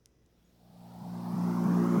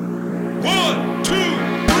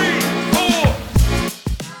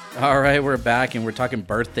All right, we're back and we're talking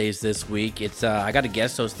birthdays this week. It's I got a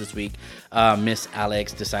guest host this week. Miss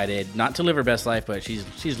Alex decided not to live her best life, but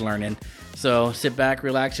she's learning. So sit back,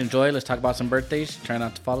 relax, enjoy. Let's talk about some birthdays. Try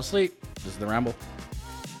not to fall asleep. This is The Ramble.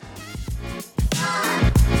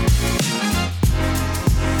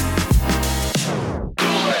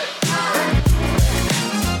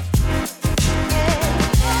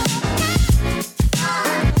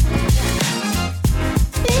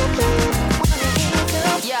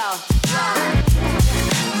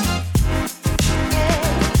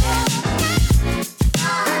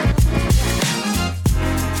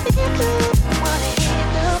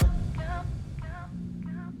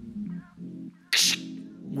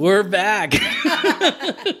 We're back.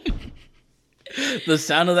 The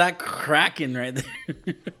sound of that cracking right there.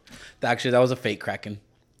 Actually, that was a fake cracking.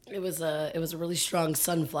 It was a really strong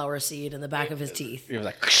sunflower seed in the back of his teeth. It was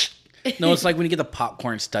like, no, it's like when you get the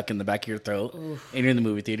popcorn stuck in the back of your throat and you're in the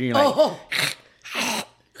movie theater. You're like,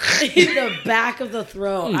 in the back of the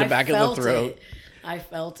throat. The back of the throat. I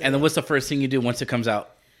felt it. And then what's the first thing you do once it comes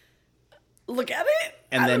out? Look at it.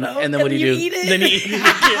 And then what do you do? Eat it. Then you eat it.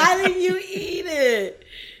 How do you eat it?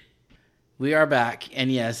 We are back,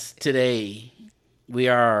 and yes, today we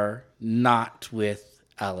are not with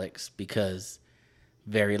Alex because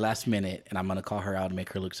very last minute, and I'm going to call her out and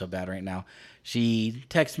make her look so bad right now. She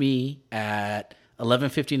texted me at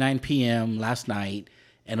 11:59 p.m. last night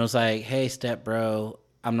and was like, hey, step bro,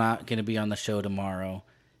 I'm not going to be on the show tomorrow.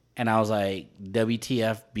 And I was like,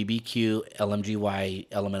 WTF, BBQ, LMGY,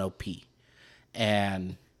 LMNOP.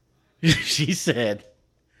 And she said,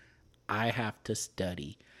 I have to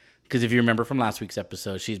study. Because if you remember from last week's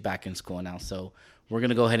episode, she's back in school now. So we're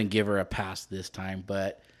going to go ahead and give her a pass this time.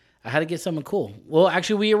 But I had to get something cool. Well,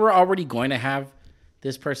 actually, we were already going to have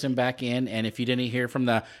this person back in. And if you didn't hear from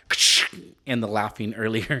the and the laughing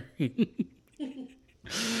earlier.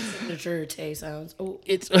 Signature Tay sounds. Oh,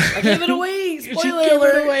 I gave it away. Spoiler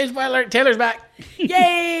alert. Spoiler alert. Taylor's back.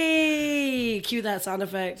 Yay. Cue that sound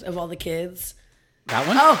effect of all the kids. That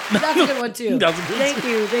one? Oh, that's a good one, too. That was a good one.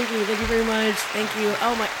 Thank you very much. Thank you.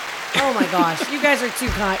 Oh my gosh. You guys are too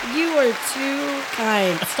kind. You are too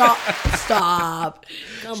kind. Stop.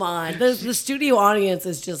 Come on. The studio audience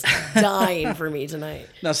is just dying for me tonight.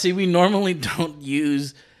 Now, see, we normally don't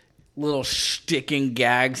use little shtick and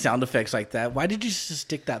gag sound effects like that. Why did you just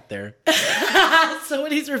stick that there? So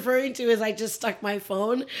what he's referring to is I just stuck my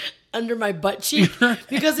phone under my butt cheek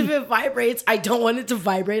because if it vibrates, I don't want it to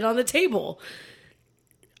vibrate on the table.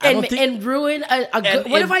 And ruin a good...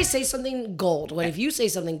 What if I say something gold? What if you say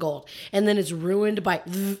something gold and then it's ruined by...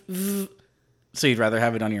 So you'd rather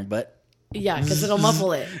have it on your butt? Yeah, because it'll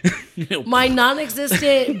muffle it. My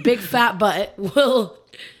non-existent big fat butt will...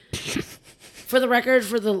 For the record,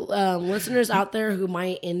 for the listeners out there who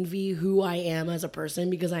might envy who I am as a person,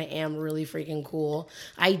 because I am really freaking cool,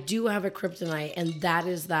 I do have a kryptonite, and that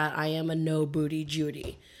is that I am a no booty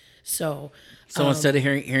Judy. So instead of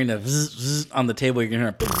hearing the zzz, zzz on the table, you're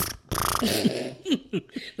going to hear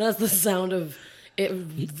that's the sound of it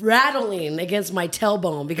rattling against my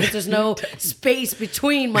tailbone because there's no space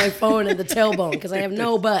between my phone and the tailbone because I have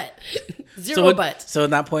no butt. Zero butt. So at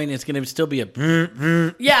that point, it's going to still be a...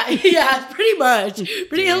 Yeah, pretty much.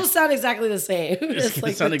 It'll sound exactly the same. It's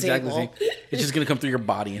like sound exactly the same. It's just going to come through your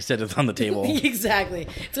body instead of on the table. Exactly.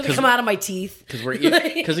 It's going to come out of my teeth.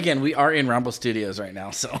 Because again, we are in Ramble Studios right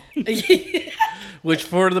now, so... Which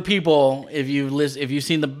for the people, if you've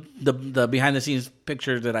seen the behind the scenes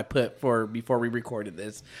picture that I put before we recorded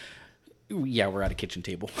this, yeah, we're at a kitchen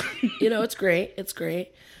table. It's great. It's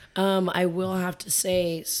great. I will have to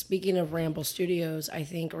say, speaking of Ramble Studios, I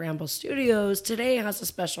think Ramble Studios today has a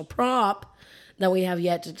special prop that we have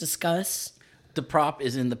yet to discuss. The prop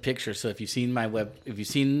is in the picture. So if you've seen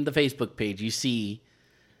the Facebook page, you see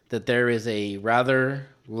that there is a rather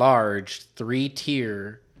large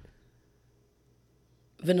 3-tier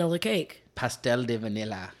vanilla cake. Pastel de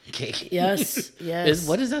vanilla cake. Yes.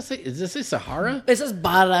 What does that say? Is this a Sahara? It says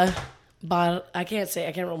barra. I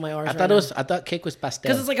can't roll my R's. I thought cake was pastel.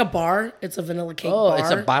 Because it's like a bar. It's a vanilla cake bar. Oh,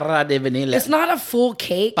 it's a barra de vanilla. It's not a full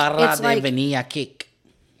cake. Barra de vanilla cake.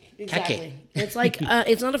 Exactly. It's like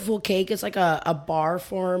it's not a full cake. It's like a bar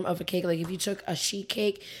form of a cake. Like if you took a sheet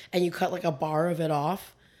cake and you cut like a bar of it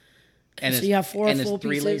off, and so you have four full pieces.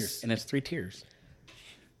 3 layers, and it's 3 tiers.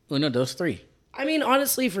 Uno, dos, three. I mean,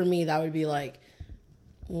 honestly, for me, that would be like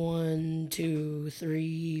 1, 2,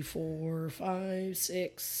 3, 4, 5,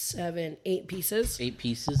 6, 7, 8 pieces. 8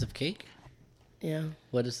 pieces of cake? Yeah.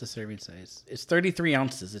 What is the serving size? It's 33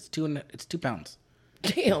 ounces. It's 2 pounds.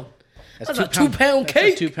 Damn. That's a 2-pound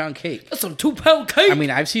cake. That's a 2-pound cake. That's a 2-pound cake. I mean,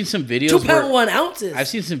 I've seen some videos. 2 pound 1 ounces. I've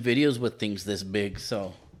seen some videos with things this big,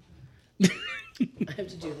 so. I have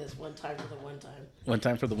to do this one time for the one time. One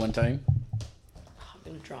time for the one time. I'm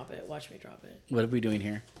going to drop it. Watch me drop it. What are we doing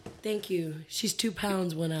here? Thank you. She's 2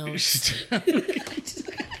 pounds 1 ounce.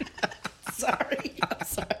 Sorry. I'm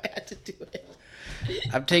sorry. I had to do it.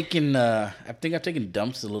 I've taken, I think I've taken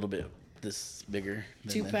dumps a little bit this bigger.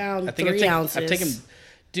 2 pounds, I think 3 ounces. I've taken,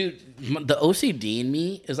 dude, the OCD in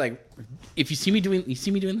me is like, if you see me doing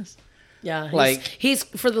this? Yeah, like he's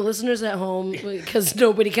for the listeners at home because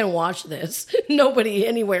nobody can watch this. Nobody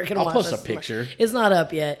anywhere can watch this. I'll post a picture. It's not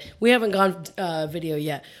up yet. We haven't gone video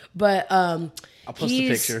yet, but I'll post a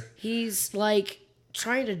picture. He's like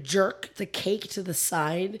trying to jerk the cake to the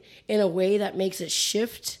side in a way that makes it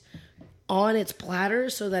shift on its platter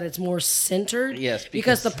so that it's more centered. Yes,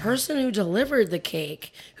 because the person who delivered the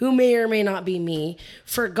cake, who may or may not be me,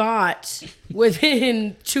 forgot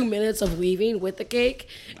within 2 minutes of leaving with the cake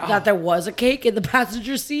that there was a cake in the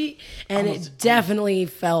passenger seat, and it definitely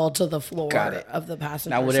fell to the floor of the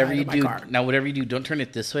passenger now, whatever side you of my do, car. Now, whatever you do, don't turn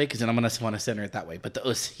it this way because then I'm gonna want to center it that way. But the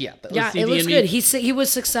OCD it looks good. He was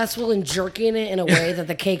successful in jerking it in a way that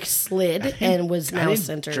the cake slid and was now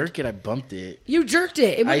centered. Jerk it, I bumped it. You jerked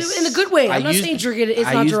it in a good way. I'm not saying jerk it.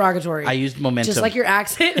 It's not derogatory. I used momentum. Just like your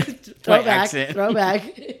accent.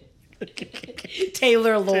 Throwback.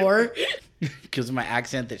 Taylor lore. Because of my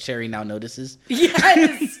accent that Sherry now notices.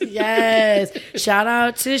 Yes. Shout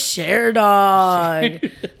out to Cher Dog.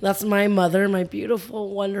 That's my mother, my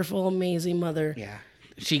beautiful, wonderful, amazing mother. Yeah.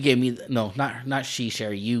 She gave me, not she,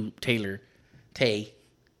 Sherry, you, Taylor, Tay,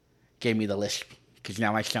 gave me the lisp. Because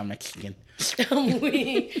now I sound Mexican.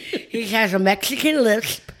 He has a Mexican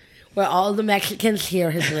lisp where all the Mexicans hear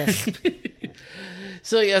his lisp.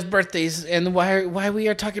 So yes, birthdays, and why we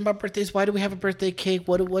are talking about birthdays? Why do we have a birthday cake?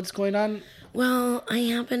 What's going on? Well, I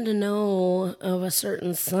happen to know of a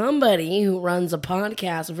certain somebody who runs a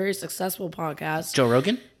podcast, a very successful podcast. Joe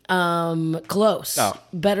Rogan? Close. Oh.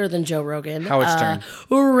 Better than Joe Rogan. Howard Stern.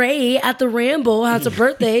 Ray at the Ramble has a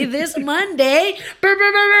birthday this Monday.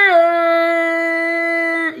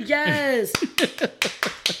 Yes.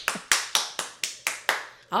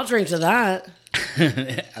 I'll drink to that.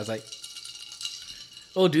 I was like,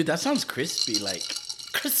 oh, dude, that sounds crispy. Like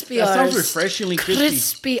crispy. That sounds refreshingly crispy.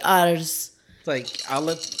 Crispy R's. It's like I'll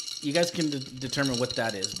let you guys can determine what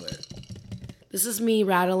that is, but this is me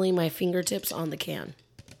rattling my fingertips on the can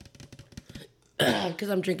because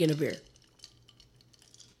I'm drinking a beer.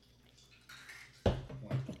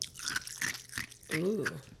 Ooh.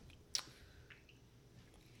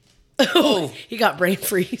 Oh, he got brain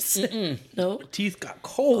freeze. No, teeth got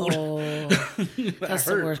cold. Oh, that's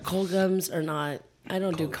the worst. Cold gums are not. I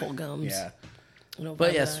don't do cold gums. Yeah,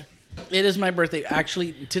 but yes, it is my birthday.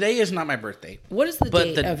 Actually, today is not my birthday. What is the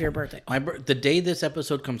date of your birthday? The day this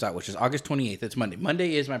episode comes out, which is August 28th. It's Monday.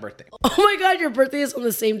 Monday is my birthday. Oh my God, your birthday is on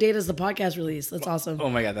the same date as the podcast release. That's awesome. Oh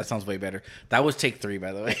my God, that sounds way better. That was take 3,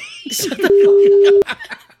 by the way. Shut the fuck up.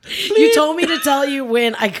 You told me to tell you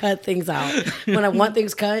when I cut things out. When I want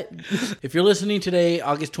things cut. If you're listening today,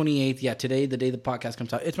 August 28th, today, the day the podcast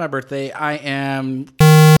comes out, it's my birthday. I am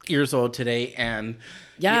years old today, and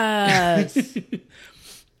yes.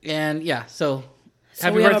 And so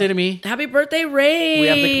happy birthday to me. Happy birthday, Ray.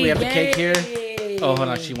 We have the cake here. Oh, hold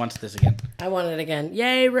on. She wants this again. I want it again.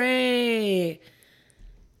 Yay, Ray.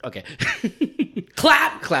 Okay.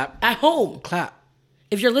 Clap. At home. Clap.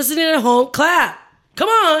 If you're listening at home, clap. Come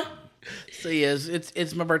on. So yes,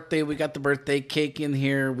 it's my birthday. We got the birthday cake in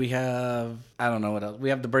here. We have, I don't know what else. We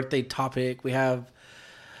have the birthday topic. We have.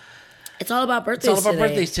 It's all about birthdays. It's all about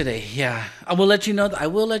birthdays today. Yeah, I will let you know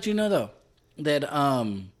though that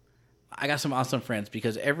I got some awesome friends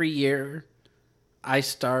because every year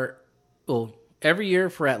every year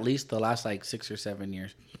for at least the last like 6 or 7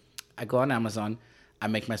 years, I go on Amazon, I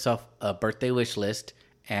make myself a birthday wish list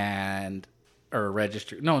or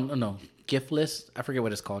register. No, gift list. I forget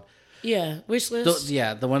what it's called. Yeah, wish list.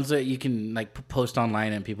 The ones that you can like post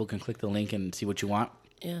online and people can click the link and see what you want.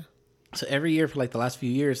 Yeah. So every year for like the last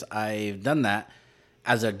few years, I've done that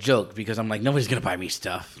as a joke because I'm like, nobody's gonna buy me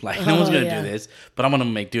stuff. Like no one's gonna do this, but I'm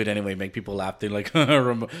gonna do it anyway. Make people laugh. They're like,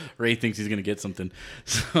 Ray thinks he's gonna get something.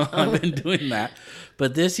 So I've been doing that.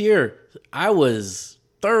 But this year, I was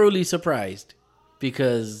thoroughly surprised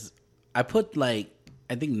because I put like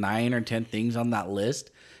I think 9 or 10 things on that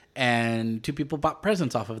list. And 2 people bought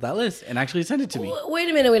presents off of that list and actually sent it to me. Wait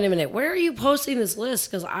a minute. Where are you posting this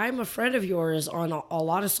list? Because I'm a friend of yours on a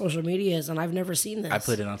lot of social medias, and I've never seen this. I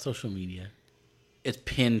put it on social media. It's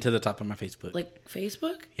pinned to the top of my Facebook. Like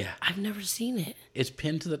Facebook? Yeah. I've never seen it. It's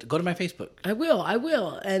pinned to the... Go to my Facebook. I will.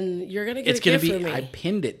 And you're going to get It's a going gift to be... from me. I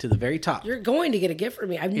pinned it to the very top. You're going to get a gift from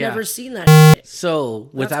me. I've Yeah. never seen that shit. So,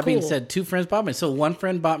 with That's that being cool. said, 2 friends bought me. So, one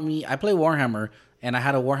friend bought me... I play Warhammer, and I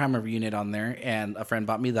had a Warhammer unit on there, and a friend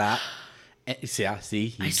bought me that. And, see? I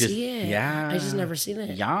see it. Yeah. I just never seen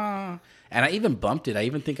it. Yeah. And I even bumped it. I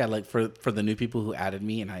even think I, like, for the new people who added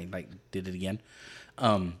me, and I, like, did it again.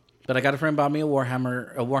 But I got a friend bought me a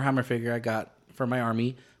Warhammer figure I got for my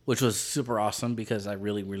army, which was super awesome because I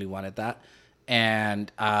really, really wanted that.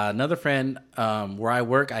 And another friend, where I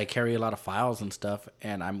work, I carry a lot of files and stuff,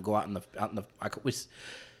 and I'm go out in the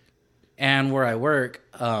and where I work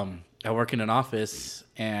in an office,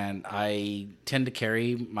 and I tend to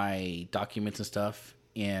carry my documents and stuff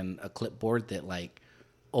in a clipboard that like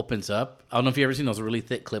opens up. I don't know if you ever seen those really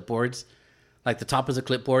thick clipboards. Like the top is a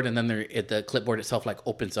clipboard, and then the clipboard itself like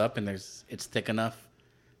opens up, and it's thick enough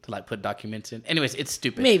to like put documents in. Anyways, it's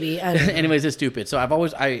stupid. Maybe. I don't know. Anyways, it's stupid. So I've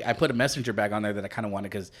always I put a messenger bag on there that I kind of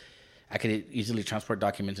wanted because I could easily transport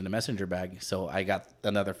documents in a messenger bag. So I got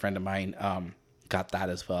another friend of mine got that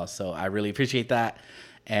as well. So I really appreciate that,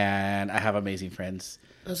 and I have amazing friends.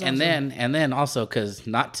 That's and awesome. then also because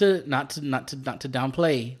not to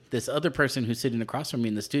downplay this other person who's sitting across from me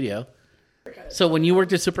in the studio. So when you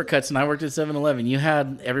worked at Supercuts and I worked at 7-Eleven, you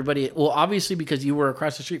had everybody. Well, obviously because you were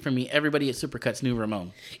across the street from me, everybody at Supercuts knew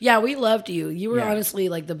Ramon. Yeah, we loved you. You were Yeah. honestly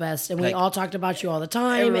like the best, and we Like, all talked about you all the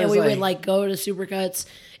time. And everyone's we would like- like go to Supercuts.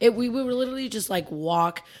 We would literally just like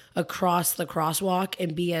walk across the crosswalk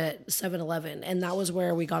and be at 7-Eleven, and that was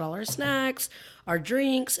where we got all our snacks, our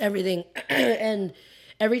drinks, everything. And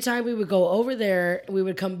every time we would go over there, we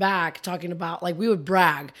would come back talking about, like, we would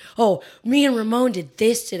brag. Oh, me and Ramon did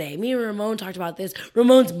this today. Me and Ramon talked about this.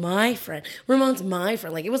 Ramon's my friend. Ramon's my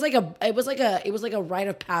friend. Like, it was like a rite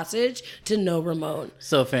of passage to know Ramon.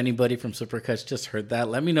 So if anybody from Supercuts just heard that,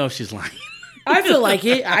 let me know if she's lying. I feel like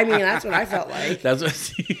it. I mean, that's what I felt like. That's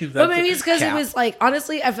what. But maybe it's because it was like,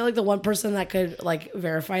 honestly, I feel like the one person that could like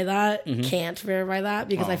verify that Mm-hmm. can't verify that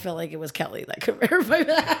because Oh. I felt like it was Kelly that could verify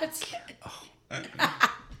that.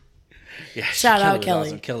 Yeah, Shout out was Kelly.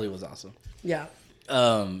 Awesome. Kelly was awesome. Yeah.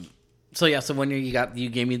 So yeah, so one year you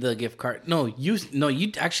gave me the gift card.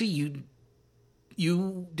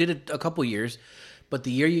 You did it a couple years, but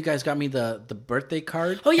the year you guys got me the birthday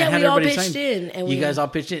card. Oh, yeah, and had we all everybody pitched in, and you we- guys all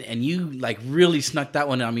pitched in, and you like really snuck that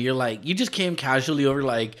one on me. You're like, you just came casually over,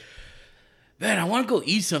 like, man, I want to go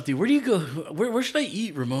eat something. Where do you go? Where should I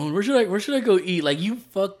eat, Ramon? Where should I go eat? Like, you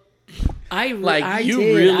fuck.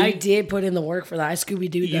 I did put in the work for that. I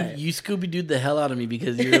Scooby-Dooed that. You Scooby-Dooed the hell out of me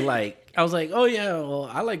because you're like, I was like, oh yeah, well,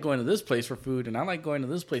 I like going to this place for food and I like going to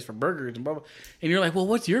this place for burgers and blah, blah. And you're like, well,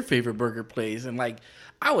 what's your favorite burger place? And like,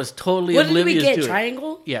 I was totally What did we oblivious get? to it.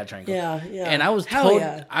 Triangle? Yeah, Triangle. Yeah, yeah. And I was Hell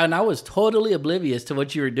yeah. and I was totally oblivious to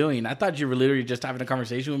what you were doing. I thought you were literally just having a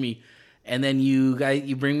conversation with me. And then you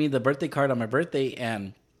bring me the birthday card on my birthday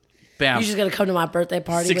and bam. You just gonna come to my birthday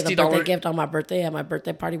party with a $60 birthday gift on my birthday at my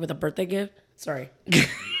birthday party with a birthday gift? Sorry.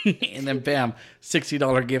 and then bam,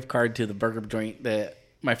 $60 gift card to the burger joint,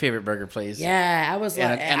 my favorite burger place. Yeah, I was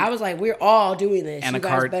like, And- we're all doing this. And You a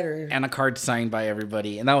guys card better. and a card signed by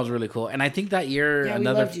everybody, and that was really cool. And I think that year, Yeah, we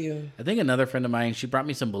loved you. I think another friend of mine, she brought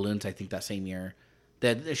me some balloons. I think that same year,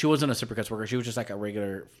 that she wasn't a Supercuts worker; she was just like a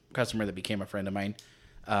regular customer that became a friend of mine.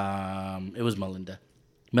 It was Melinda.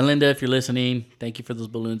 Melinda, if you're listening, thank you for those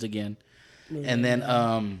balloons again. And then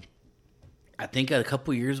I think a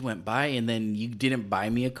couple years went by, and then you didn't buy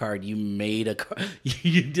me a card. You made a card.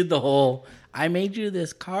 You did the whole. I made you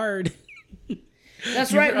this card.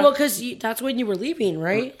 That's You right. forgot- Well, because that's when you were leaving,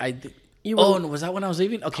 right? You were- oh, no, was that when I was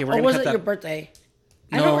leaving? Okay, we're Or gonna was cut it that. your birthday?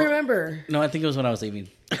 I No. don't remember. No, I think it was when I was leaving.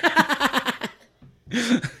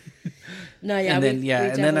 No, yeah. And then we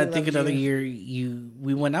and then I definitely think loved another you. year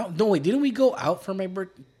we went out. No, wait, didn't we go out for my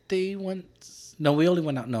birthday once? No, we only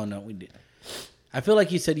went out. No, we did. I feel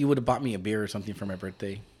like you said you would have bought me a beer or something for my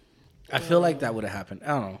birthday. I feel like that would have happened. I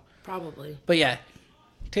don't know. Probably. But yeah,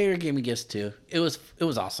 Taylor gave me gifts too. It was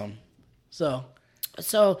awesome. So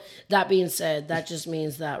So that being said, that just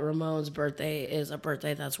means that Ramon's birthday is a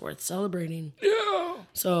birthday that's worth celebrating. yeah.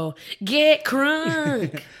 So get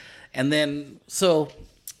crunk. And then so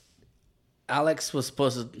Alex was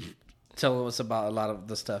supposed to tell us about a lot of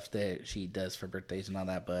the stuff that she does for birthdays and all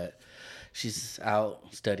that, but she's out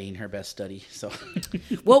studying her best study. So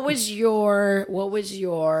What was your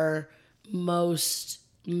most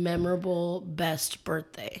memorable best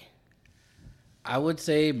birthday? I would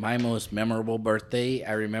say my most memorable birthday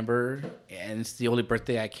I remember, and it's the only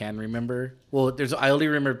birthday I can remember. Well, I only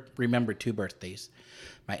remember two birthdays.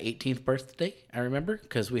 My 18th birthday, I remember,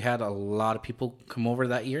 because we had a lot of people come over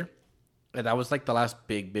that year. And that was like the last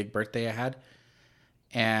big birthday I had.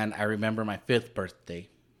 And I remember my 5th birthday.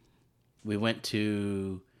 We went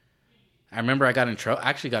to... I remember I got in trouble.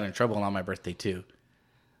 Actually got in trouble on my birthday, too.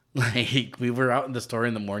 Like, we were out in the store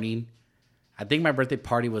in the morning. I think my birthday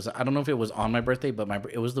party was... I don't know if it was on my birthday, but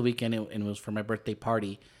it was the weekend, and it was for my birthday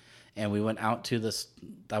party. And we went out to this...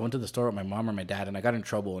 I went to the store with my mom or my dad, and I got in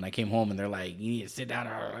trouble. And I came home, and they're like, you need to sit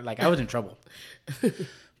down. Like, I was in trouble.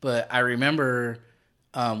 But I remember...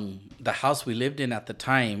 the house we lived in at the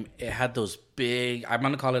time, it had those big, I'm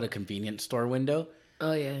going to call it a convenience store window.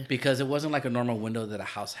 Oh, yeah. Because it wasn't like a normal window that a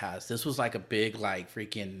house has. This was like a big, like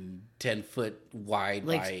freaking 10-foot wide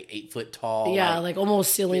by 8-foot tall. Yeah, like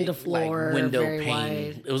almost ceiling to floor. Like window very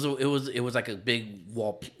pane. Wide. It was like a big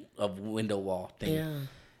wall of window wall thing. Yeah.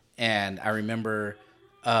 And I remember,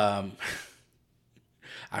 I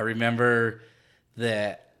remember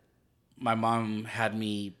that my mom had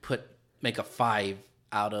me make a 5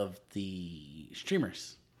 out of the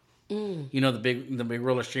streamers. You know, the big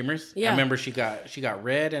roller streamers? Yeah. I remember she got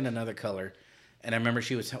red and another color. And I remember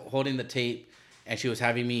she was holding the tape and she was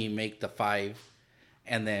having me make the 5.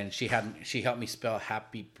 And then she helped me spell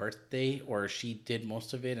happy birthday, or she did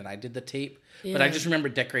most of it and I did the tape. Yeah. But I just remember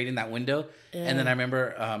decorating that window. Yeah. And then I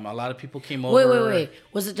remember a lot of people came over. Wait.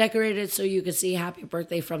 Was it decorated so you could see happy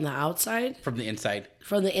birthday from the outside? From the inside.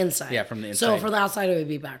 From the inside. Yeah, from the inside. So for the outside, it would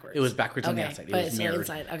be backwards. It was backwards on the outside. It was mirrored.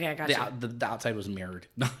 Inside. Okay, I got you. The outside was mirrored.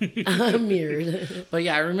 Mirrored. But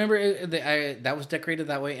yeah, I remember that was decorated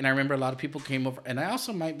that way. And I remember a lot of people came over. And I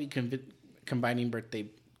also might be combining birthday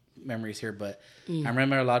memories here, but I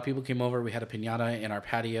remember a lot of people came over. We had a piñata in our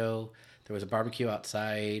patio. There was a barbecue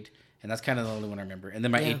outside, and that's kind of the only one I remember. And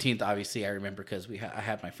then my 18th, obviously, I remember because I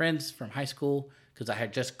had my friends from high school because I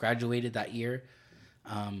had just graduated that year.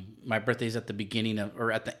 My birthday's at the beginning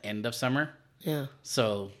or at the end of summer. Yeah.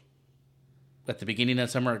 So at the beginning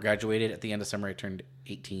of summer, I graduated. At the end of summer, I turned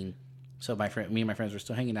 18. So me and my friends were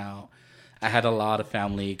still hanging out. I had a lot of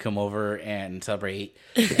family come over and celebrate.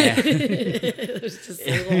 It was just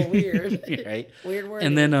a little weird, right? Weird word.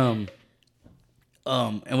 And then, and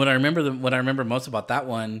what I remember most about that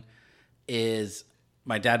one is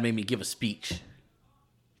my dad made me give a speech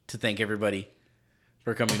to thank everybody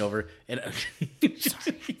for coming over. And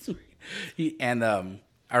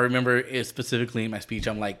I remember it specifically in my speech.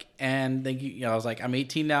 I'm like, and thank you. I was like, I'm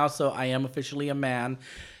 18 now, so I am officially a man.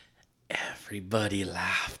 Everybody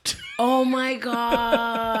laughed. Oh my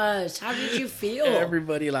gosh. How did you feel?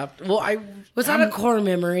 Everybody laughed. Well, was that a core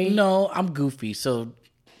memory? No, I'm goofy. So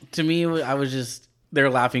to me, I was just, they're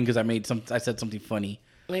laughing because I said something funny.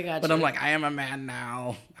 I got you. But I'm like, I am a man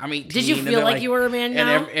now. I'm 18. Did you feel like you were a man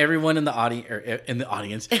now? And everyone in the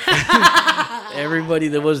audience, everybody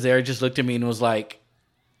that was there just looked at me and was like,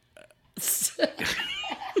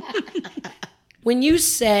 when you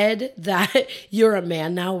said that you're a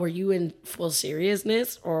man now, were you in full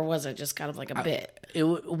seriousness or was it just kind of like a bit? It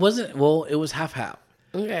wasn't, well, it was half.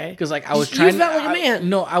 Okay. Because like I was trying to... You felt like a man.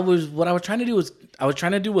 No, what I was trying to do was, I was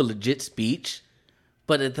trying to do a legit speech,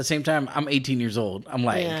 but at the same time, I'm 18 years old. I'm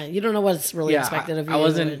like... Yeah, you don't know what's really expected of you. I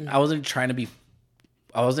wasn't trying to be...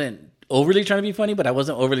 I wasn't overly trying to be funny, but I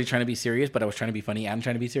wasn't overly trying to be serious, but I was trying to be funny and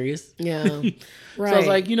trying to be serious. Yeah. Right. So I was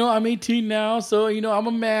like, I'm 18 now, so, I'm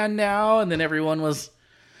a man now. And then everyone was...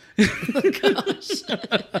 Oh, gosh.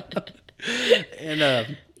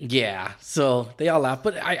 And, yeah, so they all laughed,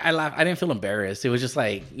 but I laughed. I didn't feel embarrassed. It was just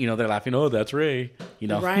like, they're laughing. Oh, that's Ray,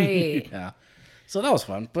 Right. Yeah. So that was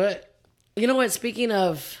fun, but... You know what? Speaking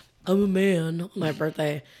of, I'm a man on my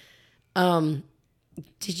birthday.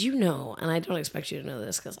 Did you know, and I don't expect you to know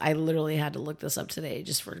this because I literally had to look this up today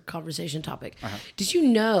just for a conversation topic. Uh-huh. Did you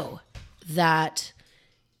know that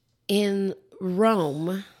in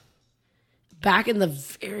Rome, back in the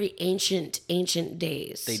very ancient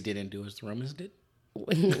days... They didn't do as the Romans did?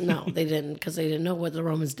 No, they didn't because they didn't know what the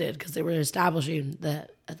Romans did because they were establishing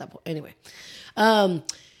that at that point. Anyway,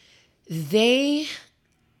 they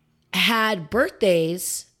had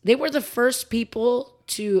birthdays. They were the first people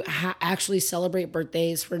to actually celebrate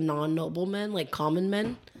birthdays for non-noblemen, like common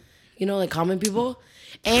men, like common people.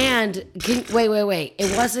 And wait,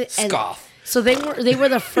 it wasn't scoff. So they were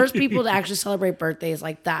the first people to actually celebrate birthdays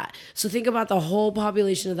like that. So think about the whole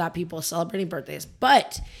population of that people celebrating birthdays.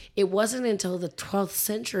 But it wasn't until the 12th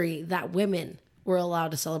century that women were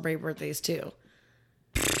allowed to celebrate birthdays too.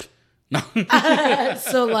 No.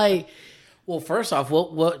 So like. Well, first off,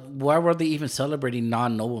 why were they even celebrating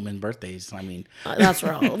non-noblemen birthdays? I mean, That's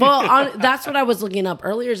wrong. Well, that's what I was looking up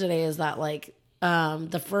earlier today. Is that like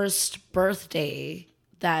the first birthday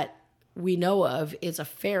that we know of is a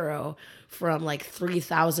pharaoh from like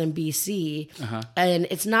 3000 BC, and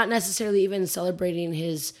it's not necessarily even celebrating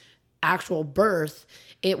his actual birth.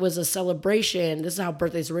 It was a celebration. This is how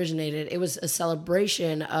birthdays originated. It was a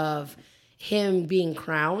celebration of him being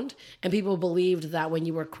crowned, and people believed that when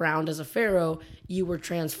you were crowned as a pharaoh, you were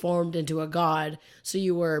transformed into a god, so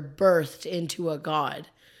you were birthed into a god.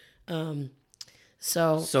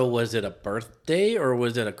 So was it a birthday or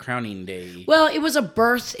was it a crowning day? Well, it was a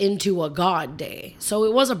birth into a god day. So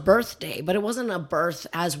it was a birthday, but it wasn't a birth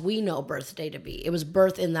as we know birthday to be. It was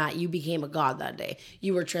birth in that you became a god that day.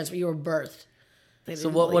 You were transferred. You were birthed. So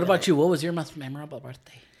what about you? What was your most memorable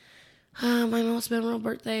birthday? My most memorable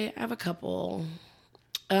birthday, I have a couple.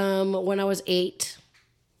 When I was 8,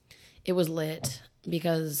 it was lit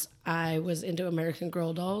because I was into American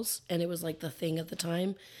Girl dolls, and it was like the thing at the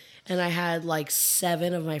time. And I had like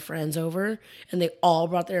 7 of my friends over, and they all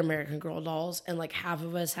brought their American Girl dolls, and like half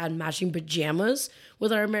of us had matching pajamas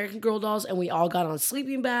with our American Girl dolls, and we all got on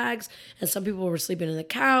sleeping bags, and some people were sleeping in the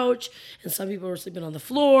couch, and some people were sleeping on the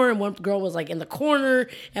floor, and one girl was like in the corner,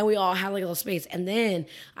 and we all had like a little space. And then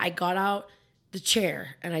I got out the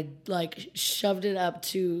chair and I like shoved it up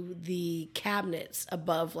to the cabinets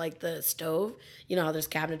above like the stove. You know how there's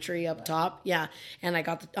cabinetry up top? Yeah. And I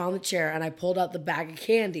got on the chair and I pulled out the bag of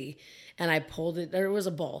candy and I pulled it. There was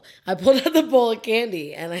a bowl. I pulled out the bowl of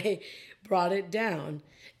candy and I brought it down.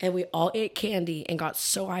 And we all ate candy and got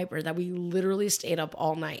so hyper that we literally stayed up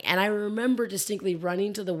all night. And I remember distinctly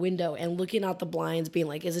running to the window and looking out the blinds being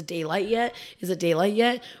like, is it daylight yet? Is it daylight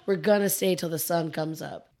yet? We're going to stay till the sun comes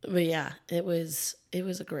up. But yeah, it was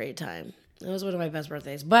a great time. It was one of my best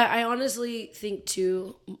birthdays. But I honestly think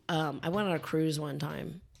too, I went on a cruise one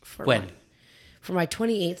time. For my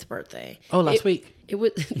 28th birthday. Oh, last week. It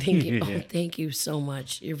was thank you. Oh, thank you so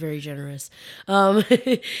much. You're very generous.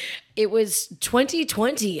 It was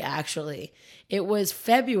 2020 actually. It was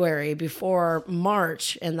February before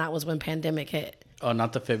March, and that was when pandemic hit. Oh,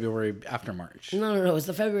 not the February after March. No. It was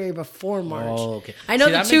the February before March. Oh, okay. I know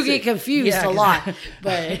the two get confused a lot,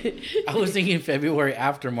 but I was thinking February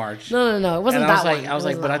after March. No. It wasn't that one. I was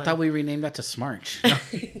like, but I thought we renamed that to Smarch.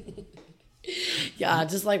 Yeah,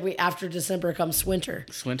 just like after December comes winter.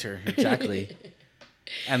 Swinter, exactly.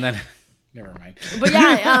 And then, never mind. But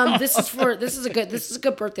yeah, this is a good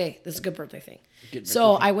birthday. This is a good birthday thing.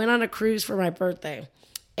 I went on a cruise for my birthday,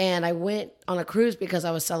 and I went on a cruise because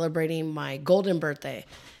I was celebrating my golden birthday.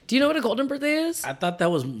 Do you know what a golden birthday is? I thought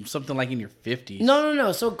that was something like in your 50s.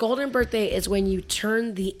 No. So golden birthday is when you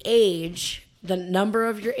turn the age. The number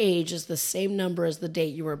of your age is the same number as the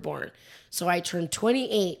date you were born. So I turned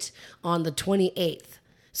 28 on the 28th.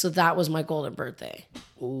 So that was my golden birthday.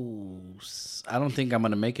 Ooh, I don't think I'm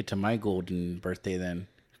going to make it to my golden birthday then.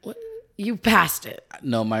 What? You passed it.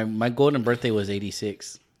 No, my golden birthday was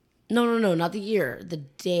 86. No, not the year, the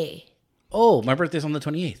day. Oh, my birthday's on the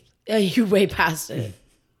 28th. You way past it.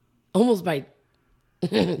 Almost by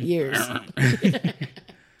years.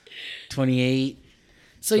 28.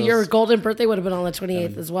 So your golden birthday would have been on the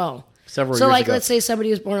 28th as well. Several years ago. Let's say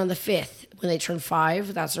somebody was born on the 5th. When they turn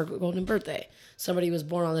 5, that's their golden birthday. Somebody was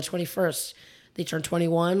born on the 21st. They turn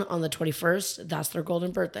 21 on the 21st. That's their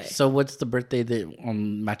golden birthday. So what's the birthday that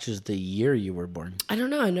matches the year you were born? I don't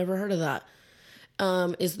know. I never heard of that.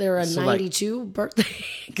 Is there a 92 birthday?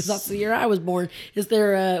 Because that's the year I was born. Is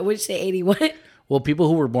there a, what did you say, 80 what? Well, people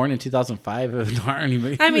who were born in 2005 aren't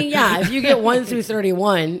even... I mean, yeah, if you get 1 through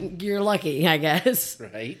 31, you're lucky, I guess.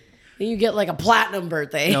 Right? Then you get like a platinum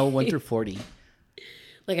birthday. No, 1 through 40.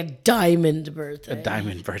 Like a diamond birthday. A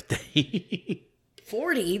diamond birthday.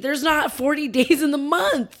 40? There's not 40 days in the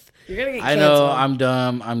month. You're going to get canceled. I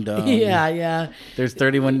know, I'm dumb. Yeah. There's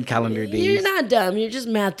 31 calendar days. You're not dumb. You're just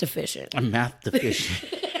math deficient. I'm math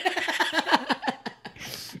deficient.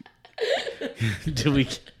 Do we...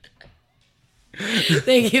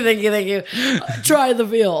 Thank you. Try the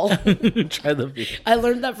veal. Try the veal. I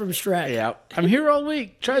learned that from Shrek. Yeah. I'm here all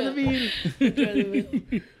week. Try the veal.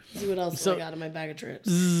 See what else I got in my bag of tricks.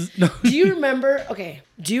 No. Do you remember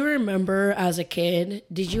as a kid,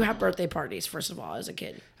 did you have birthday parties, first of all, as a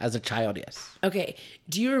kid? As a child, yes. Okay.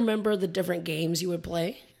 Do you remember the different games you would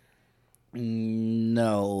play?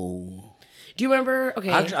 No. Do you remember? Okay.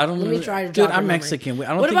 I don't know. Let me try to Dude, I'm Mexican.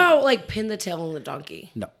 What about like pin the tail on the donkey?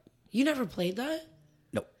 No. You never played that?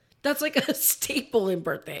 No. That's like a staple in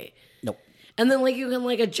birthday. Nope. And then like you can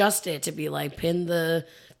like adjust it to be like pin the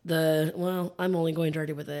well, I'm only going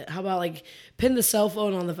dirty with it. How about like pin the cell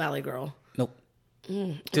phone on the Valley Girl? Nope.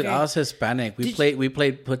 Dude, I was Hispanic. We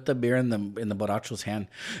played put the beer in the borracho's hand.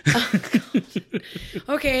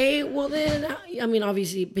 Okay, well then, I mean,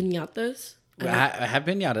 obviously piñatas. I have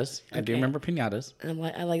piñatas. I do remember piñatas. And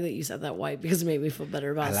I like that you said that white because it made me feel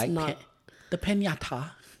better about the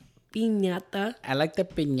piñata. Piñata. I like the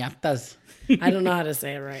piñatas. I don't know how to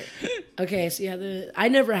say it right. Okay, so I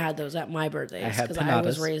never had those at my birthdays because I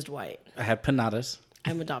was raised white. I had pinatas.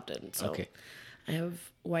 I'm adopted, so okay. I have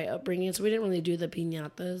white upbringing, so we didn't really do the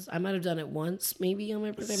piñatas. I might have done it once, maybe on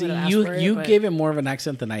my birthday. See, you gave it more of an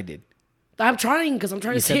accent than I did. I'm trying because I'm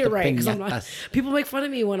trying to say it right. Because people make fun of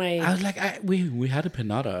me when I was like, we had a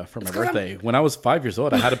pinata for my birthday. When I was 5 years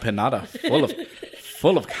old, I had a pinata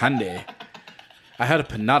full of candy. I had a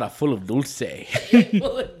pinata full of dulce.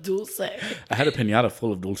 Full of dulce. I had a pinata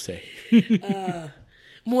full of dulce.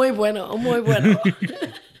 Muy bueno, muy bueno.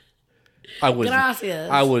 Gracias.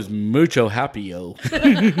 I was mucho happy, yo.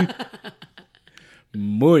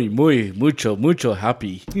 Mucho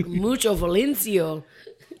happy. Mucho Valencio.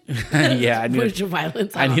 Yeah, I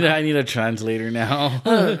need a translator now.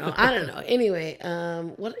 I don't know. Anyway,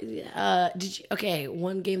 what did you? Okay,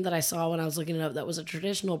 one game that I saw when I was looking it up that was a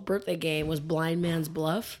traditional birthday game was Blind Man's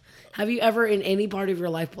Bluff. Have you ever in any part of your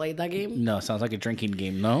life played that game? No, sounds like a drinking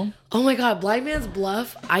game. No. Oh my God, Blind Man's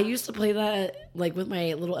Bluff. I used to play that like with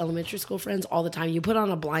my little elementary school friends all the time. You put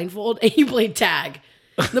on a blindfold and you play tag.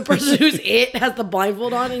 The person who's it has the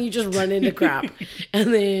blindfold on and you just run into crap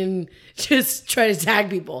and then just try to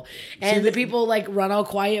tag people. And the people like run all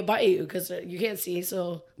quiet by you because you can't see,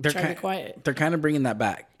 so try to be quiet. They're kind of bringing that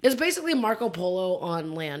back. It's basically Marco Polo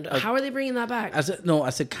on land. How are they bringing that back?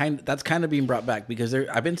 That's kind of being brought back because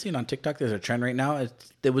I've been seeing on TikTok there's a trend right now.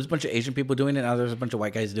 There was a bunch of Asian people doing it. Now there's a bunch of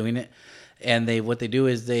white guys doing it. And what they do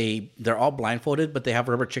is they're all blindfolded, but they have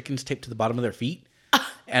rubber chickens taped to the bottom of their feet.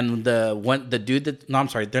 And they're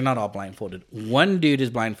not all blindfolded. One dude is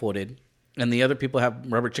blindfolded, and the other people have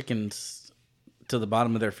rubber chickens to the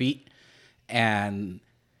bottom of their feet, and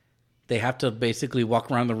they have to basically walk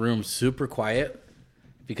around the room super quiet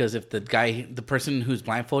because if the person who's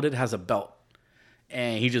blindfolded has a belt,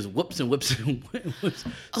 and he just whoops and whips and whips.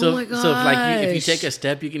 Oh my gosh. So if you take a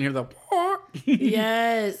step, you can hear the.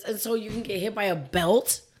 Yes, and so you can get hit by a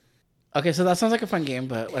belt. Okay, so that sounds like a fun game,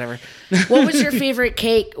 but whatever. What was your favorite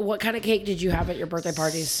cake? What kind of cake did you have at your birthday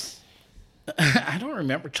parties? I don't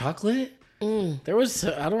remember. Chocolate? There was.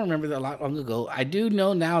 I don't remember that a lot long ago. I do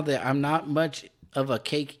know now that I'm not much of a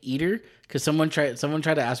cake eater because someone tried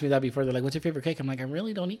to ask me that before. They're like, "What's your favorite cake?" I'm like, "I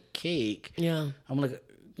really don't eat cake." Yeah. I'm like,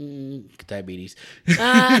 diabetes.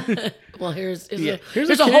 Well, here's a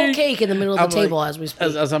whole cake in the middle of the table as we speak.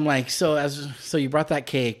 As I'm like, so you brought that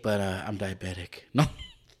cake, but I'm diabetic. No.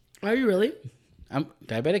 Are you really? I'm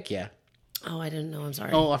diabetic, yeah. Oh, I didn't know. I'm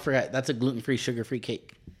sorry. Oh, I forgot. That's a gluten-free, sugar-free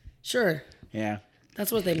cake. Sure. Yeah.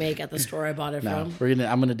 That's what they make at the store I bought it from. I'm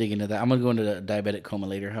gonna dig into that. I'm gonna go into the diabetic coma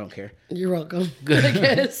later. I don't care. You're welcome. Good. I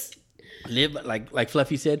guess. Live like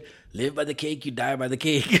Fluffy said. Live by the cake, you die by the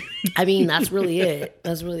cake. I mean, that's really it.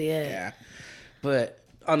 That's really it. Yeah. But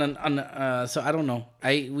so I don't know.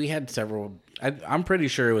 We had several. I'm pretty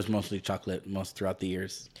sure it was mostly chocolate most throughout the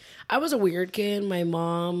years. I was a weird kid. My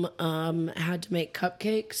mom had to make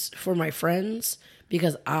cupcakes for my friends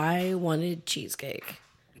because I wanted cheesecake.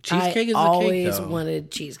 Cheesecake is the cake, always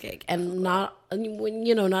wanted cheesecake, and not a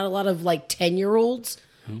lot of like 10-year-olds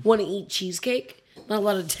want to eat cheesecake. Not a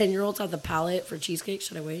lot of 10-year-olds have the palate for cheesecake.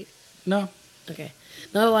 Should I wait? No. Okay.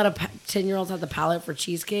 Not a lot of 10-year-olds have the palate for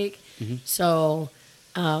cheesecake. Mm-hmm. So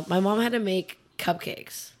my mom had to make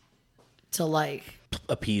cupcakes to like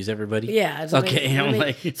appease everybody. Yeah.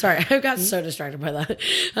 Okay. Sorry, I got so distracted by that.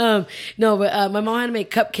 No, but my mom had to make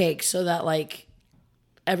cupcakes so that like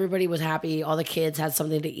everybody was happy. All the kids had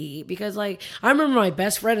something to eat because like I remember my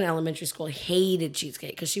best friend in elementary school hated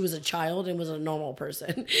cheesecake because she was a child and was a normal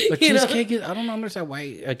person. But cheesecake is, I don't understand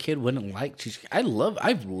why a kid wouldn't like cheesecake.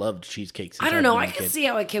 I've loved cheesecake. I don't know. I can see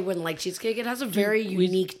how a kid wouldn't like cheesecake. It has a very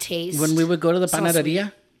unique taste. When we would go to the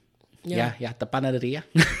panaderia. Yeah, the panaderia.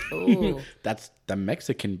 Ooh. That's the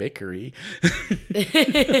Mexican bakery.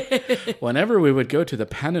 Whenever we would go to the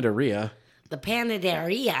panaderia. The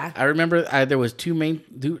panaderia. I remember there was two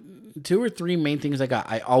or three main things I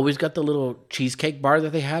got. I always got the little cheesecake bar that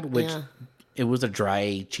they had, which it was a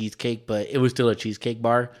dry cheesecake, but it was still a cheesecake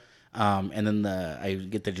bar. And then I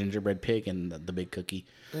get the gingerbread pig and the big cookie.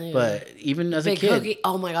 But even as a kid, cookie,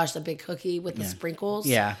 oh my gosh, the big cookie with the sprinkles.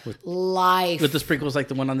 Yeah, with the sprinkles like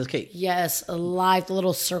the one on this cake. Yes, life, the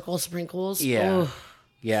little circle sprinkles. Yeah,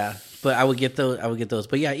 yeah. But I would get those.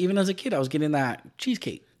 But yeah, even as a kid, I was getting that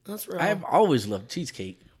cheesecake. That's real. I've always loved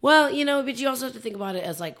cheesecake. Well, but you also have to think about it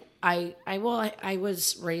as like I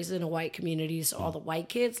was raised in a white community, so all the white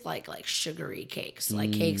kids like sugary cakes,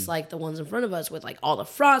 like cakes like the ones in front of us with like all the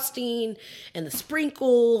frosting and the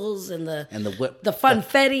sprinkles and the the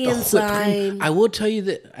funfetti inside. I will tell you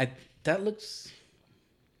that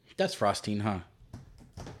that's frosting, huh?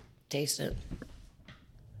 Taste it.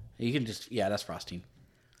 You can just that's frosting.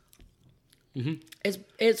 Mm-hmm.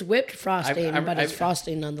 It's whipped frosting, but it's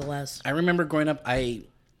frosting nonetheless. I remember growing up, I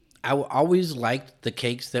always liked the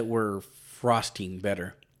cakes that were frosting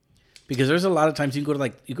better, because there's a lot of times you go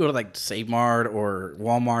to like Save Mart or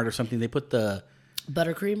Walmart or something. They put the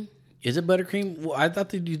buttercream. Is it buttercream? Well, I thought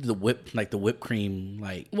they did the whipped cream.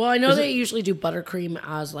 Like, well, I know they usually do buttercream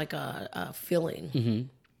as like a filling, mm-hmm.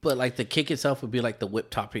 But like the cake itself would be like the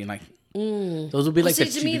whipped topping. Like those would be like. See,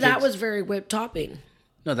 to me, that was very whipped topping.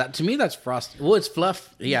 No, to me that's frosting. Well, it's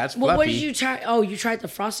fluff. Yeah, it's fluffy. Well, what did you try? Oh, you tried the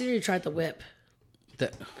frosting or you tried the whip?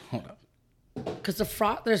 Hold up. Because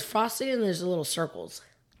there's frosting and there's the little circles.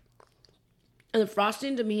 And the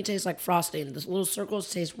frosting to me tastes like frosting. The little circles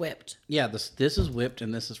taste whipped. Yeah, this is whipped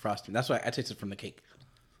and this is frosting. That's why I tasted from the cake.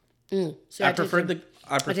 So I preferred the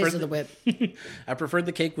whip. I preferred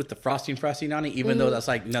the cake with the frosting on it, even though that's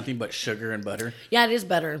like nothing but sugar and butter. Yeah, it is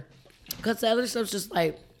better. Because the other stuff's just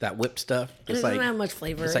like that whipped stuff. It doesn't have much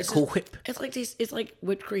flavor. It's like Cool Whip. It's like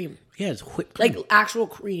whipped cream. Yeah, it's whipped cream. Like actual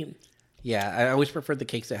cream. Yeah, I always preferred the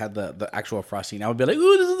cakes that had the actual frosting. I would be like,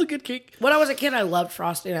 ooh, this is a good cake. When I was a kid, I loved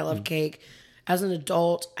frosting. I loved cake. As an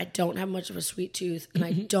adult, I don't have much of a sweet tooth, and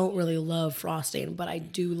I don't really love frosting, but I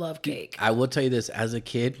do love cake. I will tell you this. As a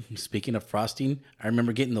kid, speaking of frosting, I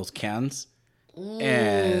remember getting those cans,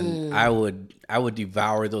 and I would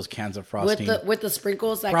devour those cans of frosting. With the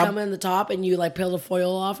sprinkles that come in the top, and you like peel the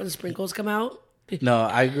foil off, and the sprinkles come out?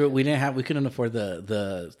 No, we couldn't afford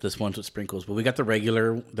this ones with sprinkles, but we got the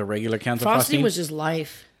regular cans of frosting. Frosting was just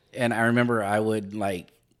life. And I remember I would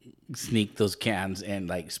like sneak those cans and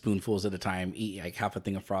like spoonfuls at a time, eat like half a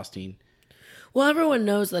thing of frosting. Well, everyone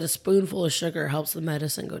knows that a spoonful of sugar helps the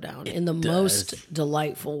medicine go down in the most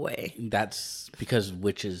delightful way. That's because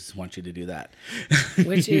witches want you to do that.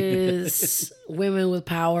 Witches, women with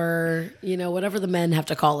power, whatever the men have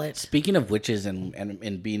to call it. Speaking of witches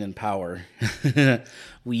and being in power,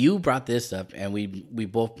 you brought this up and we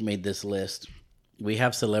both made this list. We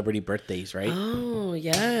have celebrity birthdays, right? Oh,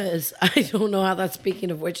 yes. I don't know how that's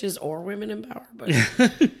speaking of witches or women in power, but...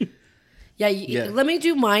 Yeah, let me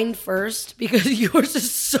do mine first because yours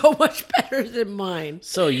is so much better than mine.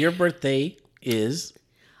 So your birthday is?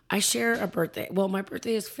 I share a birthday. Well, my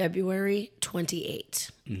birthday is February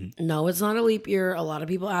 28th. Mm-hmm. No, it's not a leap year. A lot of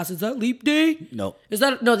people ask, is that leap day? No.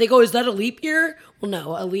 They go, is that a leap year? Well,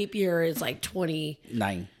 no, a leap year is like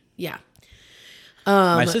 29. Yeah.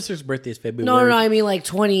 My sister's birthday is February. No, I mean like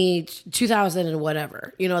 2000 and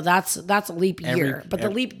whatever. That's a leap year. But the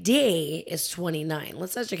leap day is 29.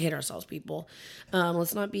 Let's educate ourselves, people.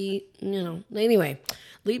 Let's not be, Anyway,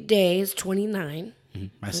 leap day is 29. Mm-hmm.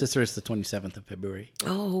 My sister is the 27th of February.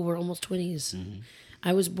 Oh, we're almost 20s. Mm-hmm.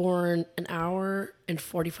 I was born an hour and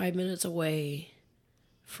 45 minutes away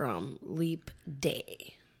from leap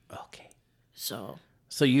day. Okay. So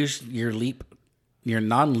your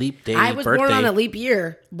non-leap day I was birthday. born on a leap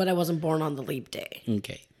year, but I wasn't born on the leap day.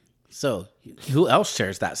 Okay. So who else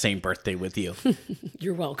shares that same birthday with you?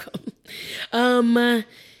 You're welcome. Not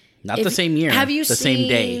the same year. Same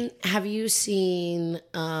day. Have you seen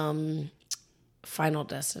Final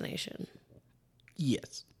Destination?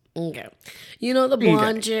 Yes. Okay. The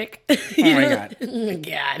blonde chick. Oh my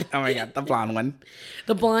God. Oh my God. The blonde one.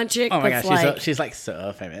 The blonde chick. Oh my God. She's like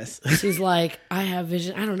so famous. She's like, I have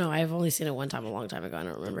vision. I don't know. I've only seen it one time a long time ago. I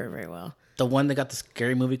don't remember it very well. The one that got the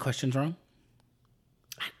scary movie questions wrong?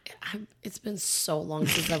 It's been so long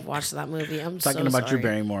since I've watched that movie. I'm talking about Drew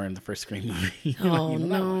Barrymore in the first Scream movie. Oh,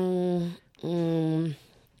 no.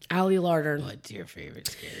 Ali Larder. What's your favorite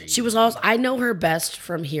scary? She was also, I know her best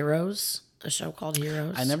from Heroes. A show called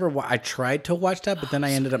Heroes. I tried to watch that, but then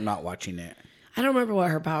I ended up not watching it. I don't remember what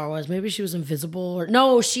her power was. Maybe she was invisible, or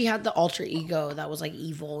no, she had the alter ego that was like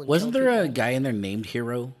evil. Wasn't there a guy in there named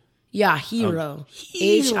Hero? Yeah, Hiro.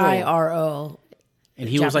 Hiro. And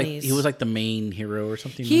he Japanese. was like the main hero or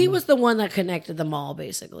something. He was the one that connected them all,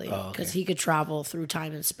 basically, because he could travel through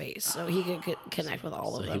time and space, so he could connect with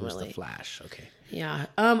all of them. He was really. The Flash. Okay. Yeah.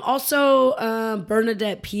 Also,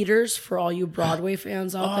 Bernadette Peters for all you Broadway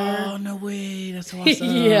fans out there. Oh no way! That's awesome.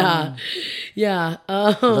 Yeah.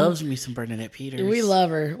 Loves me some Bernadette Peters. We love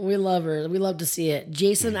her. We love to see it.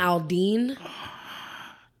 Jason Aldean.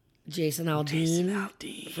 Jason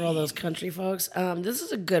Aldean. For all those country folks. This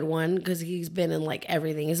is a good one because he's been in like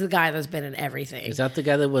everything. He's the guy that's been in everything. Is that the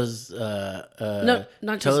guy that was no,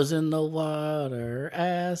 not toes just, in the water,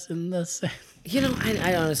 ass in the sand? You know,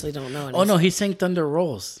 I honestly don't know. Oh no, he sang Thunder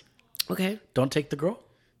Rolls. Okay. Don't Take the Girl?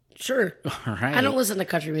 Sure. All right. I don't listen to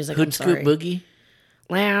country music. Hood I'm Scoot sorry. Boogie?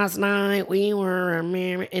 Last night we were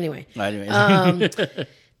anyway. Anyways.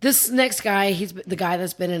 This next guy, he's the guy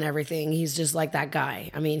that's been in everything. He's just like that guy.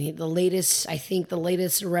 I mean, I think the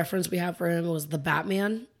latest reference we have for him was the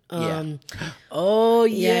Batman. Oh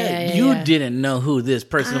yeah. You didn't know who this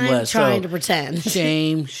person I'm was. trying so to pretend.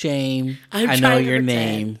 Shame. I know your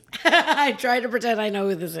name. I try to pretend I know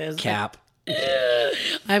who this is. Cap.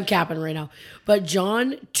 I'm capping right now. But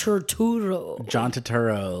John Turturro. John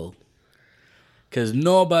Turturro. Because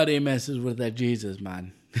nobody messes with that Jesus,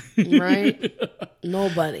 man. Right?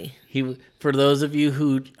 Nobody. For those of you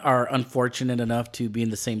who are unfortunate enough to be in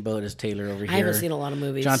the same boat as Taylor over here. I haven't seen a lot of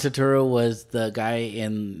movies. John Turturro was the guy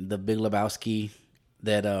in The Big Lebowski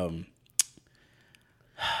that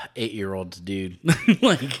 8-year-olds dude.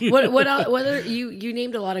 Like what else, you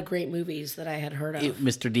named a lot of great movies that I had heard of.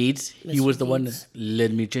 Mr. Deeds. He was the one that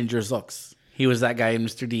let me change your socks. He was that guy in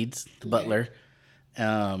Mr. Deeds, the butler.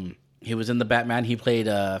 He was in the Batman. He played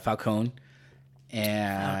Falcone.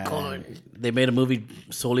 And they made a movie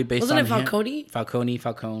solely based on him. Wasn't it Falcone?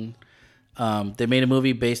 Falcone. They made a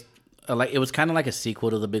movie based it was kind of like a sequel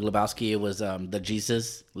to The Big Lebowski. It was The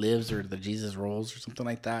Jesus Lives or The Jesus Rolls or something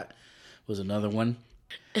like that. Was another one.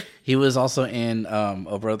 He was also in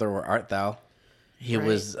Oh Brother Where Art Thou. He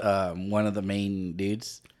was one of the main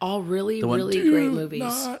dudes. All really great movies.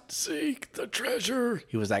 Not seek the treasure.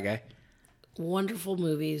 He was that guy. Wonderful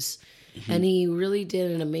movies. Mm-hmm. And he really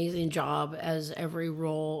did an amazing job as every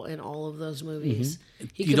role in all of those movies. Mm-hmm.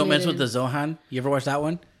 You don't mess with the Zohan? You ever watch that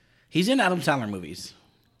one? He's in Adam Sandler movies.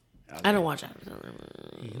 I don't watch Adam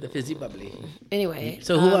Sandler. The Fizzy Bubbly. Anyway.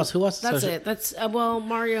 So who else? That's it. That's,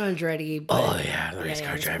 Mario Andretti. But, the race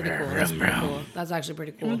car driver. Cool. That's pretty cool. That's actually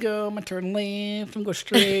pretty cool. I'm going to turn left. I'm going to go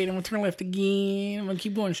straight. I'm going to turn left again. I'm going to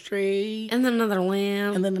keep going straight. And then another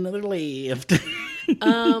left. And then another left.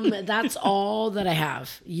 That's all that I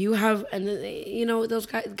have. You have, and you know, those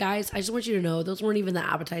guys, I just want you to know, those weren't even the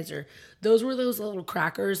appetizer. Those were those little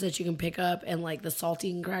crackers that you can pick up, and like the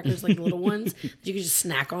saltine crackers, like the little ones that you can just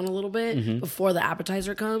snack on a little bit before the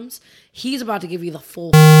appetizer comes. He's about to give you the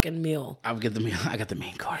full fucking meal. I'll get the meal. I got the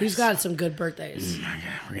main course. He's got some good birthdays.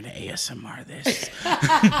 We're gonna ASMR this.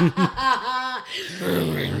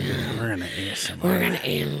 We're gonna ASMR. We're gonna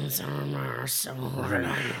ASMR so hard.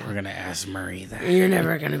 We're gonna ask Murray that. You're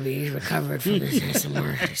never gonna be recovered from this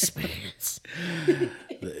ASMR experience.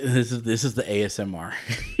 This is the ASMR.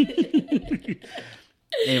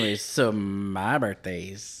 Anyways, so my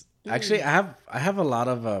birthdays. Actually, I have a lot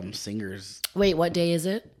of singers. Wait, what day is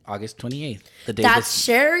it? August 28th. The day That's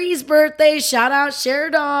Sherry's birthday. Shout out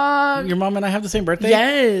Cher Dog. Your mom and I have the same birthday?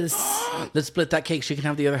 Yes. Let's split that cake. She can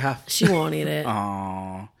have the other half. She won't eat it.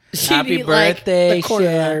 Aww. She'd Happy eat, like, birthday, the corner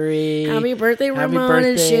of that. Sherry. Happy birthday, Ramon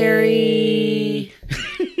and Sherry.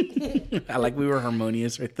 I like we were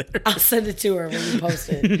harmonious right there. I'll send it to her when you post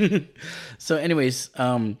it. So anyways,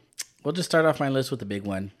 we'll just start off my list with the big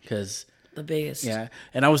one because the biggest. Yeah,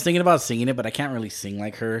 and I was thinking about singing it, but I can't really sing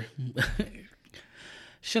like her.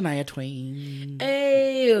 Shania Twain.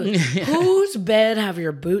 Hey, whose bed have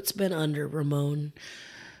your boots been under, Ramon?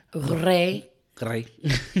 Ray.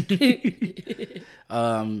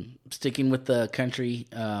 Sticking with the country,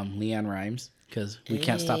 Leanne Rimes, because we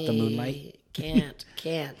can't stop the moonlight. Can't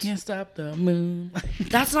stop the moon.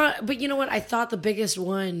 That's not. But you know what? I thought the biggest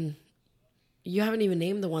one. You haven't even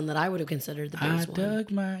named the one that I would have considered the biggest one. I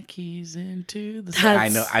dug my keys into the sun.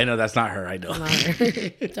 I know that's not her. I know.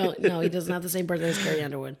 No, he doesn't have the same birthday as Carrie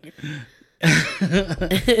Underwood.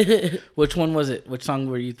 Which one was it? Which song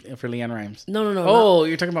were you for Leanne Rimes? No. Oh,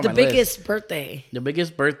 you're talking about the biggest birthday. The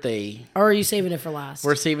biggest birthday. Or are you saving it for last?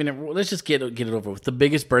 We're saving it. Let's just get it over with. The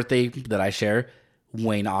biggest birthday that I share,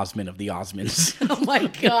 Wayne Osmond of the Osmonds. Oh my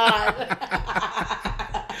God.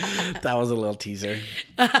 That was a little teaser.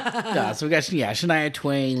 Yeah, so we got Shania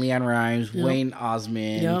Twain, Leanne Rimes, Wayne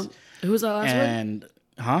Osmond. Yep. Who's the last one?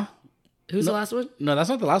 Who's the last one? No, that's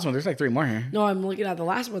not the last one. There's like 3 more here. No, I'm looking at the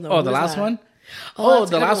last one though. Oh, the last one? Oh,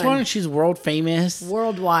 the last one. She's world famous.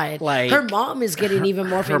 Worldwide. Like her mom is getting even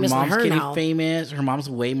more famous than her now. Her mom's getting famous. Her mom's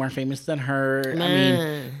way more famous than her. Man. I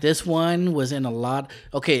mean, this one was in a lot.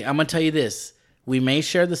 Okay, I'm going to tell you this. We may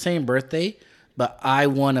share the same birthday, but I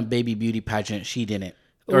won a baby beauty pageant. She didn't.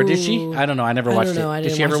 Or did she? I don't know. I never watched it.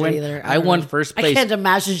 Did she ever win? Either. I won first place. I can't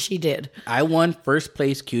imagine she did. I won first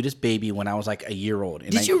place cutest baby when I was like a year old.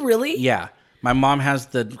 Did you really? Yeah. My mom has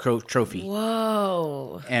the trophy.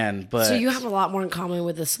 Whoa. But so you have a lot more in common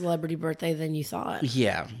with a celebrity birthday than you thought.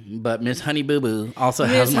 Yeah, but Miss Honey Boo Boo also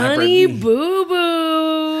has Miss my Honey birthday. Boo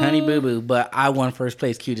Boo. Honey Boo Boo, but I won first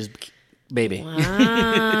place, cutest baby.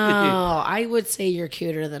 Wow. I would say you're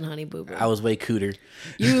cuter than Honey Boo Boo. I was way cooter.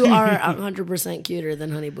 You are 100% cuter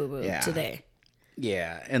than Honey Boo Boo today.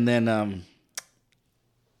 Yeah, and then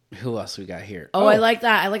who else we got here? Oh, I like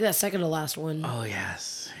that. I like that second to last one. Oh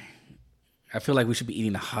yes. I feel like we should be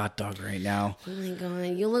eating a hot dog right now. Oh my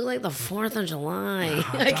god, you look like the 4th of July.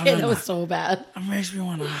 I can't. That was so bad. It makes me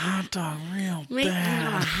want a hot dog real Make me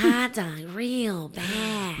bad. want a hot dog real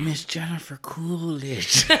bad. Miss Jennifer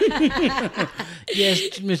Coolidge.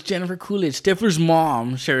 Yes, Miss Jennifer Coolidge. Stifler's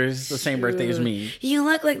mom shares the same birthday as me. You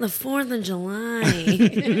look like the 4th of July.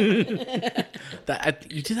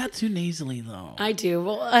 You do that too nasally though. I do.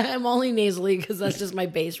 Well, I'm only nasally because that's just my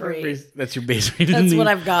base rate. That's your base rate. That's what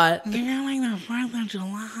I've got. You're like the 4th of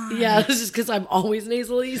July. Yeah, it's just because I'm always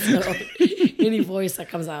nasally. So any voice that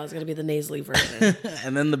comes out is going to be the nasally version.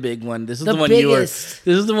 And then the big one. This is The the one biggest.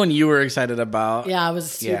 This is the one you were excited about. Yeah, I was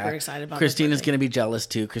super excited about Christina's going to be jealous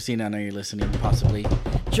too. Christina, I know you're listening, possibly.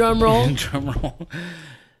 Drum roll. Drum roll.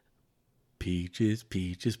 Peaches,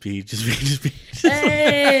 peaches, peaches, peaches, peaches.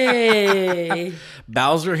 Hey.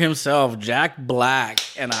 Bowser himself, Jack Black,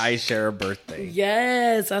 and I share a birthday.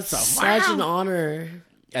 Yes, that's such an honor.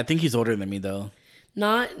 I think he's older than me though.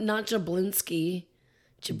 Not Jablinski.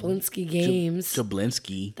 Jablinski Games.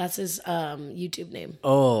 Jablinski. That's his YouTube name.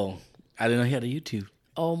 Oh, I didn't know he had a YouTube.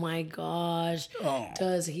 Oh my gosh. Oh.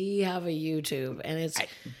 Does he have a YouTube? And it's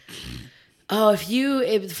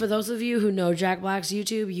if for those of you who know Jack Black's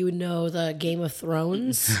YouTube, you would know the Game of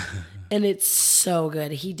Thrones. And it's so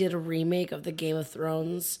good. He did a remake of the Game of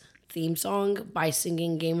Thrones theme song by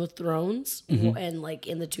singing Game of Thrones and like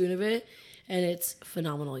in the tune of it. And it's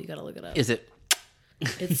phenomenal. You gotta look it up. Is it?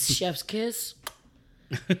 It's Chef's Kiss.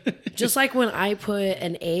 Just like when I put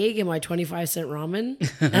an egg in my 25-cent ramen,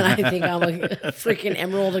 and I think I'm a freaking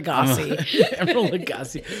Emerald Agassi. Emerald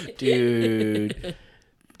Agassi. Dude.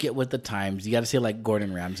 Get with the times. You got to say like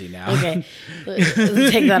Gordon Ramsay now. Okay.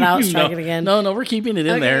 Take that out. Strike it again. No, we're keeping it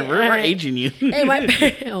in there. We're right. aging you. Hey, I was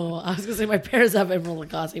going to say my parents have Emerald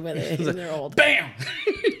Agassi, but they're old. Bam!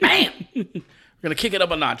 Bam! We're going to kick it up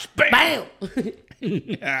a notch. Bam! Bam!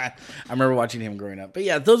 I remember watching him growing up. But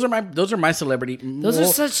yeah, those are my celebrity. Those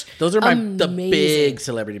are the amazing. big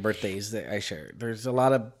celebrity birthdays that I share. There's a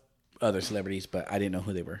lot of other celebrities, but I didn't know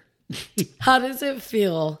who they were. How does it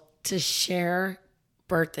feel to share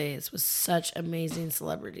birthdays with such amazing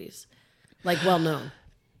celebrities? Like well known.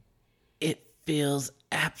 It feels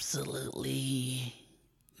absolutely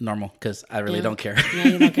normal because I really don't care. Yeah,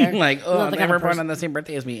 you don't care? Like, You're not I'm the kind never of born person- on the same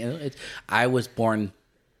birthday as me. I was born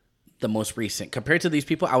the most recent. Compared to these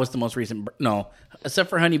people, I was the most recent. No, except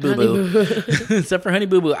for Honey Boo Boo. Except for Honey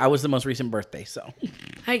Boo Boo, I was the most recent birthday. So,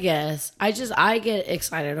 I guess. I get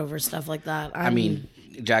excited over stuff like that. I mean,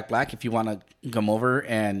 Jack Black, if you want to come over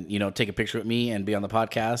and, take a picture with me and be on the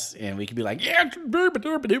podcast and we could be like, yeah, happy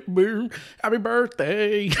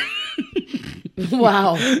birthday.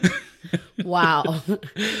 Wow. Wow.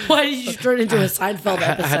 Why did you turn into a Seinfeld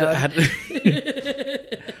episode?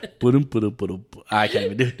 I can't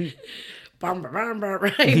even do it.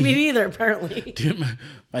 Right? Me neither, apparently. Dude,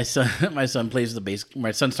 my son plays the bass.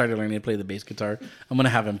 My son started learning to play the bass guitar. I'm gonna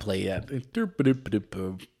have him play that.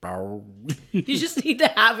 You just need to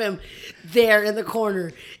have him there in the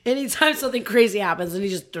corner. Anytime something crazy happens and he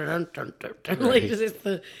just like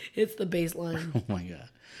it's the bass line. Oh my god.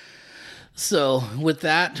 So with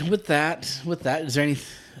that, is there any?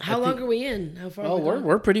 How long are we in? How far? Oh,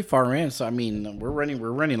 we're pretty far in. So I mean, we're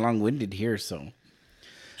running long winded here. So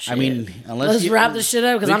Shit. I mean, let's wrap this shit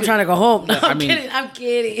up because I'm trying to go home. No, I'm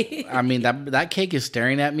kidding. I mean that cake is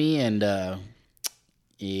staring at me, and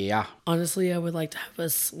yeah. Honestly, I would like to have a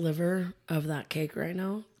sliver of that cake right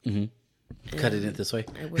now. Mm-hmm. Cut it in this way.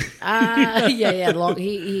 I would. Yeah.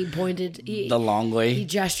 He pointed the long way. He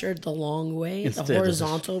gestured the long way, the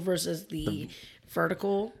horizontal versus the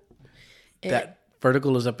vertical. That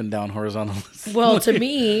vertical is up and down, horizontal. Well, to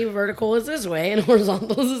me, vertical is this way and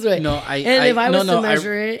horizontal is this way. No, if I was to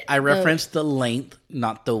measure it, I referenced the length,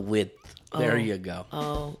 not the width. There you go.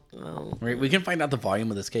 Oh. Right, we can find out the volume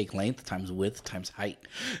of this cake: length times width times height.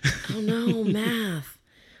 Oh no, math.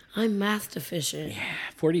 I'm math deficient. Yeah,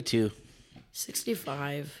 42.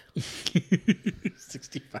 65.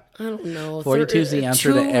 65. I don't know. 42 is the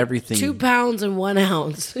answer to everything. 2 pounds and 1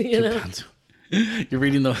 ounce. You know? Pounds. You're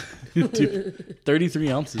reading the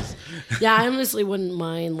 33 ounces. Yeah, I honestly wouldn't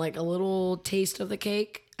mind like a little taste of the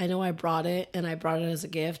cake. I know I brought it and I brought it as a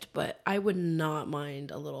gift, but I would not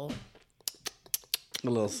mind a little. A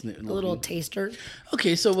little taster.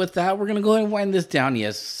 Okay, so with that, we're going to go ahead and wind this down.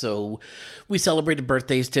 Yes, so we celebrated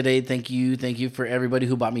birthdays today. Thank you for everybody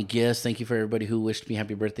who bought me gifts. Thank you for everybody who wished me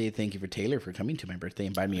happy birthday. Thank you for Taylor for coming to my birthday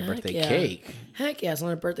and buying me a birthday cake. Heck yeah, it's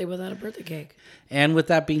not a birthday without a birthday cake. And with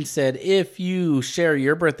that being said, if you share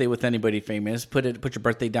your birthday with anybody famous, put your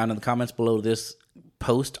birthday down in the comments below this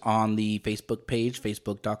post on the Facebook page,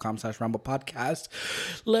 facebook.com/Ramble Podcast.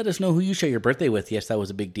 Let us know who you share your birthday with. Yes, that was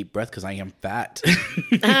a big deep breath because I am fat.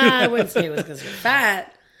 I wouldn't say it was because you're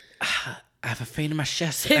fat. I have a pain in my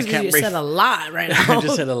chest. I can't you said a lot right now. I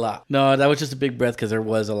just said a lot. No, that was just a big breath because there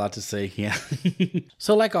was a lot to say. Yeah.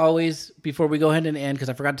 So like always, before we go ahead and end, because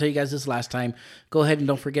I forgot to tell you guys this last time, go ahead and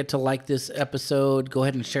don't forget to like this episode. Go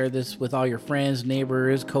ahead and share this with all your friends,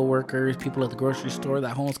 neighbors, coworkers, people at the grocery store,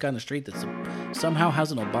 that homeless guy on the street that somehow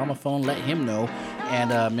has an Obama phone. Let him know.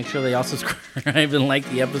 And make sure they all subscribe and like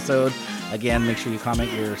the episode. Again, make sure you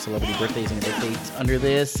comment your celebrity birthdays and your birth dates under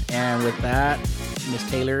this. And with that, Miss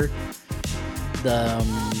Taylor,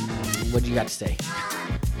 what do you got to say?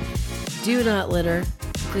 Do not litter.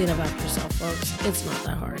 Clean up after yourself, folks. It's not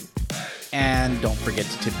that hard. And don't forget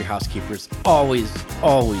to tip your housekeepers. Always,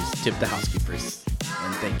 always tip the housekeepers.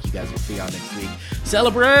 And thank you guys. We'll see y'all next week.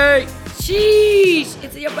 Celebrate! Sheesh!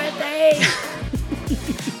 It's your birthday!